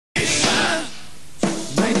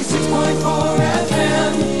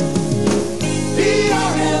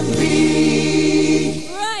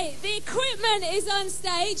is on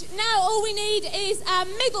stage. Now all we need is our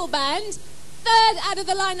middle band, third out of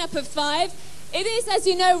the lineup of 5. It is, as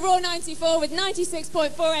you know, Raw 94 with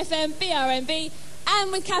 96.4 FM BRMB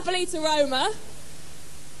and with Capellita Roma.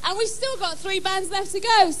 And we've still got 3 bands left to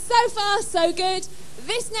go. So far, so good.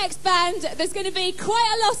 This next band, there's going to be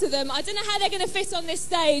quite a lot of them. I don't know how they're going to fit on this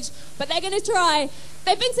stage, but they're going to try.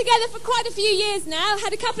 They've been together for quite a few years now,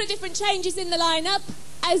 had a couple of different changes in the lineup,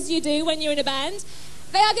 as you do when you're in a band.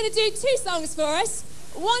 They are going to do 2 songs for us.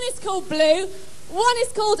 One is called Blue, one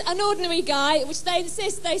is called An Ordinary Guy, which they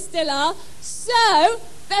insist they still are. So,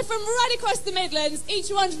 they're from right across the Midlands, each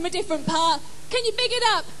one from a different part. Can you big it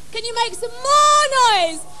up? Can you make some more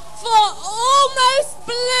noise for Almost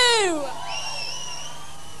Blue?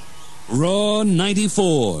 Raw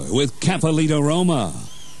 94 with Capellita Roma.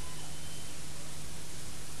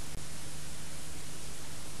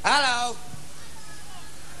 Hello.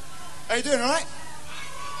 How you doing, all right?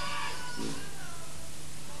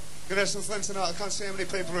 Gonna have some fun tonight. I can't see how many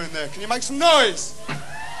people are in there. Can you make some noise?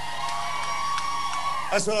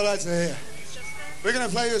 That's what I like to hear. We're gonna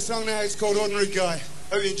play you a song now. It's called Ordinary Guy.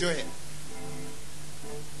 Hope you enjoy it.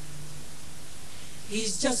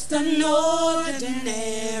 He's just an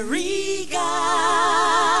ordinary guy.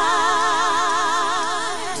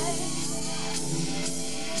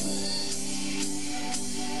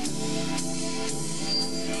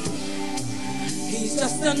 He's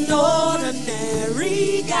just an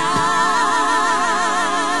ordinary guy.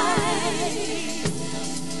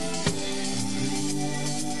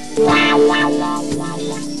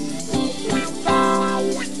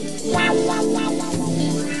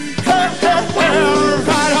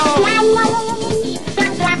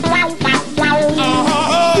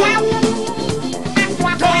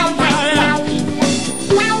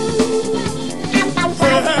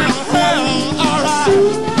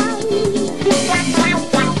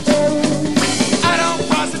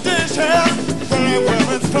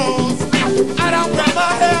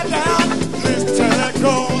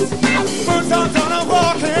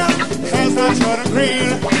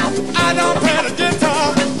 I don't play the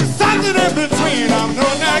guitar, there's something in between. I'm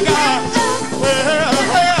not that guy. Well,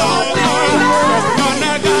 not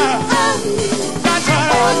that guy. That's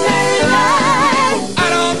right. I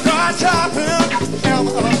don't try shopping, am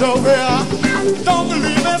underwear. Don't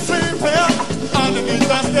believe in sleeping underneath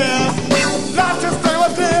the stairs. Life just stay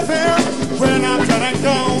with living when I'm turning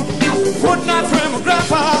gone. Would not swim with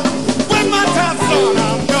grandpa when my time's on.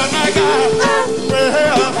 I'm not that guy.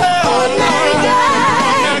 Well, Ordinary guy.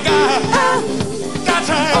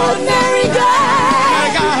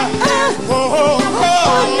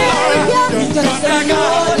 Just an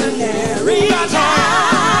ordinary guy.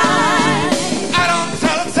 I don't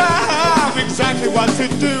tell the time exactly what to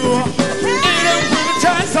do. Eating with a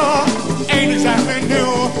chainsaw ain't exactly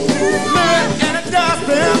new. Living in a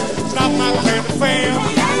dustbin, it's not my claim to fame.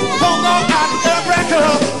 Don't go out to the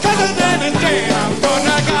record, cause at the end of the day I'm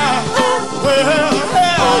gonna go. Well,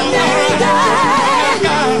 Ordinary guy.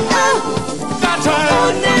 That's right.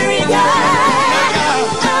 Ordinary guy.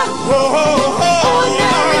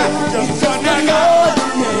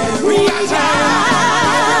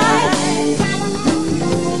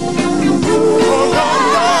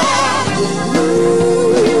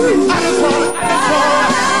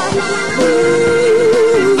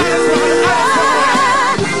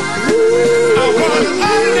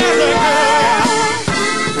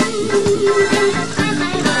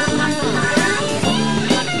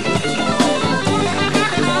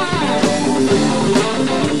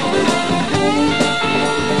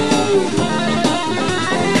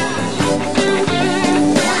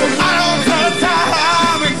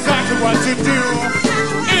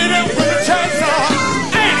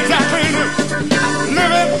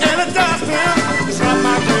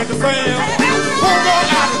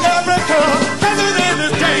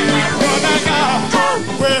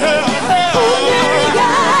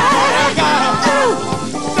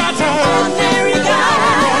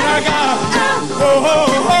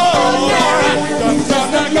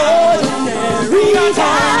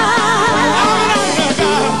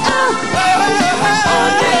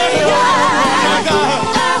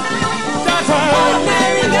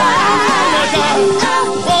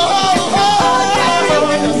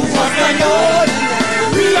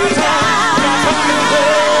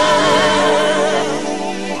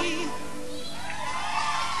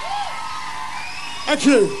 Thank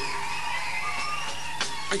you.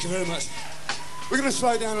 Thank you very much. We're going to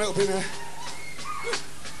slow down a little bit now.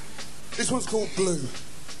 This one's called Blue.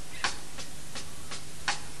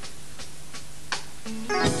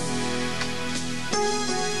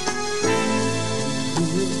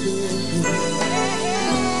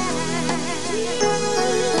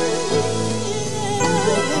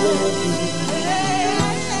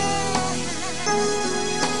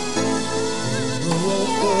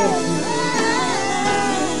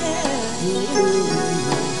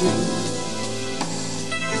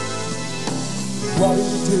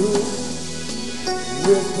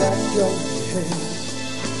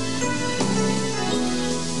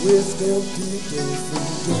 We're still people from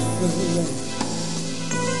different lands,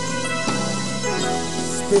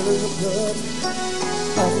 spilling the blood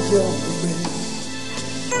of your man.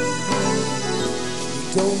 You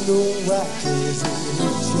don't know why, 'cause it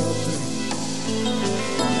hurts your brain.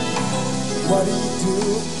 What do you do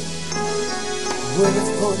when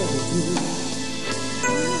it's pointed at you?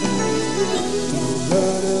 Do you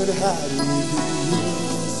learn and hide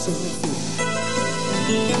something?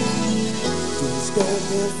 Do you stand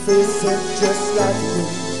there facing just like me?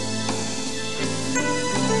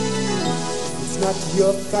 If it's not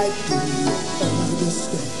your fight, do you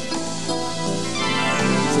understand?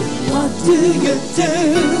 So what do you do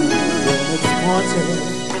when it's haunted?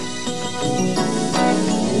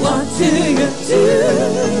 What do you do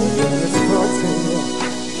when it's haunted?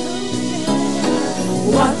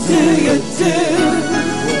 What do you do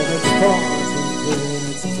when it's haunted? When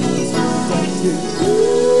it's haunted,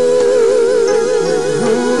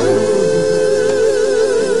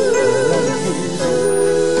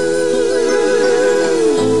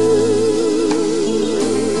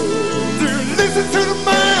 do you listen to the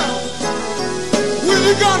man with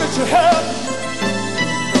the gun at your head,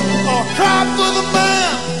 or cry for the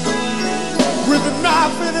man with a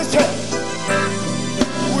knife in his head?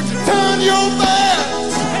 Would you turn your back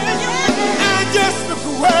and just look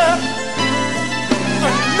away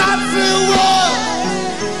and not say a word,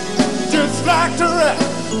 just like the rest?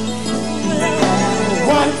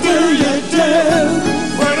 What do you do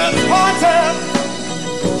when it's haunted?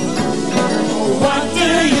 What do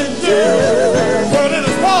you do when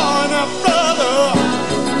it's born up, brother?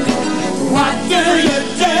 What do you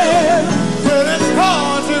do when it's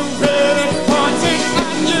haunted? When it's haunting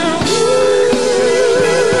on you?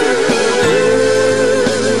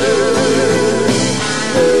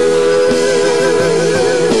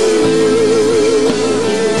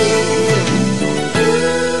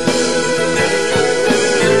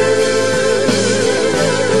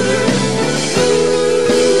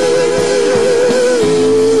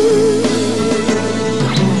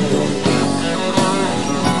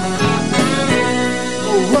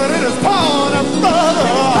 When it is born up, brother.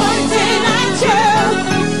 Haunting at you.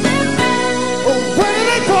 When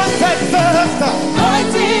it goes that sister.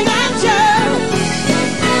 Haunting at you.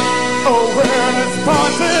 Oh, when it's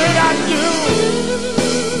haunted at you.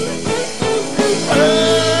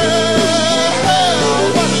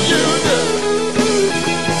 What do you do?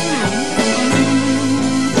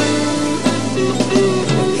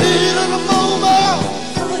 Heat of the moment,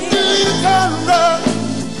 do you turn around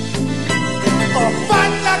or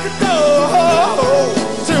fight like a dog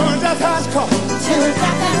till death has come? Till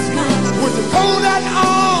death has come. Would you hold that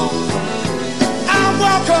arm and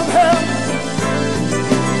welcome him,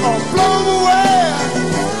 or blow him away?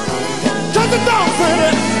 'Cause it don't fit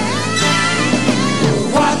it.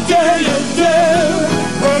 What do you do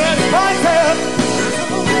when it's haunted?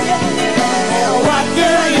 What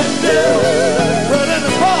do you do when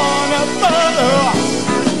it's born up, brother?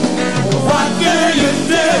 What do you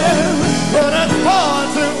do when it's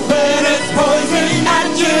haunted? When it's poison at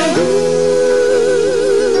you?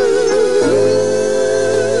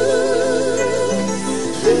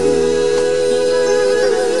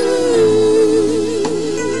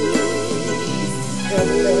 And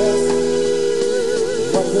that's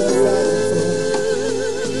what we're fighting for.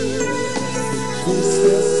 We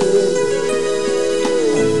still say,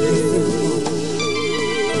 if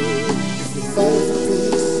we fight for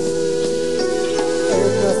peace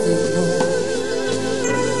and nothing more,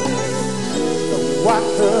 then what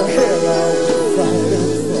the hell are we fighting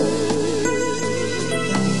for?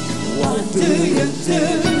 What do you do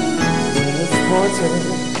when it's haunted?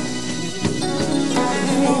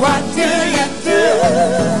 What do you do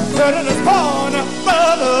when it is born up,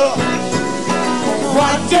 brother?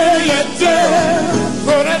 What do you do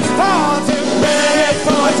when it's haunted? When it's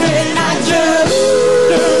haunted at you?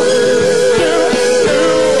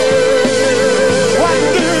 What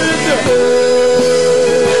do you do?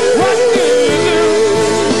 What do you do?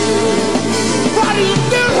 What do you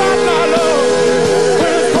do, my love,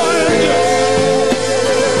 when it's haunted at you?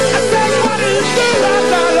 I said, what do you do,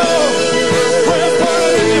 my love, when it's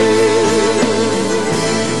haunted at you?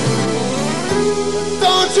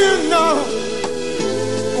 Don't you know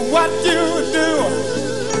what you do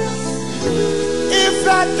if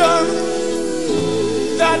that gun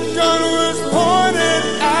was pointed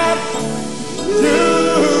at you?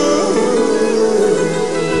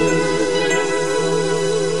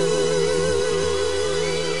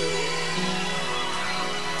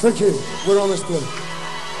 Thank you. We're on this play.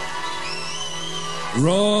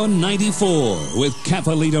 Raw 94 with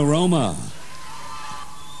Capelito Roma.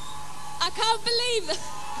 I can't believe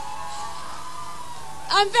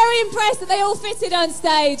I'm very impressed that they all fitted on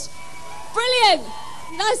stage. Brilliant.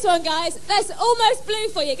 Nice one, guys. That's Almost Blue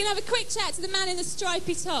for you. You're going to have a quick chat to the man in the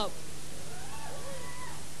stripy top.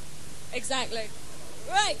 Exactly.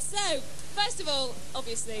 Right, so, first of all,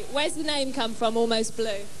 obviously, where's the name come from, Almost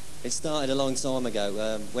Blue? It started a long time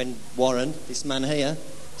ago when Warren, this man here,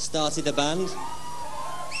 started the band.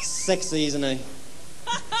 Sexy, isn't he?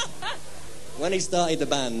 When he started the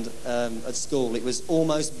band at school, it was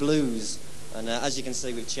Almost Blues. And as you can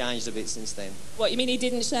see, we've changed a bit since then. What, you mean he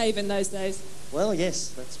didn't shave in those days? Well, yes,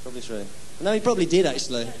 that's probably true. No, he probably did,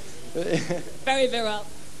 actually. Very virile.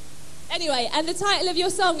 Anyway, and the title of your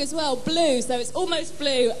song as well, Blue, so it's Almost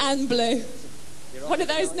Blue and Blue. One of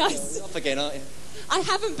those nice... You're off again, aren't you? I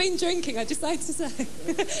haven't been drinking, I just like to say.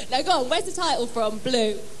 No, go on, where's the title from,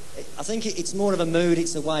 Blue? I think it's more of a mood,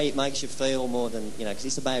 it's the way it makes you feel more than, you know, because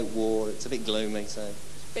it's about war, it's a bit gloomy, so...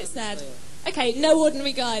 Bit sad. Okay, no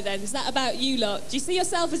ordinary guy then. Is that about you lot? Do you see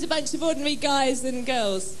yourself as a bunch of ordinary guys and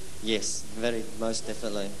girls? Yes, very, most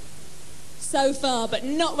definitely. So far, but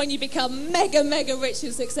not when you become mega, mega rich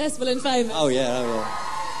and successful and famous. Oh yeah.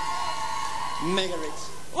 Mega rich.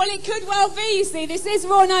 Well, it could well be, you see. This is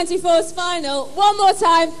Raw 94's final. One more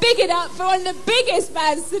time, big it up for one of the biggest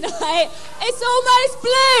bands tonight. It's Almost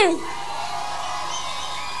Blue.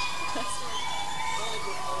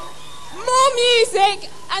 More music,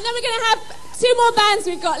 and then we're going to have 2 more bands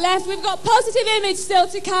we've got left. We've got Positive Image still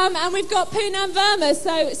to come, and we've got Poonam Verma.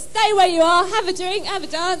 So stay where you are, have a drink, have a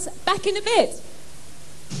dance. Back in a bit.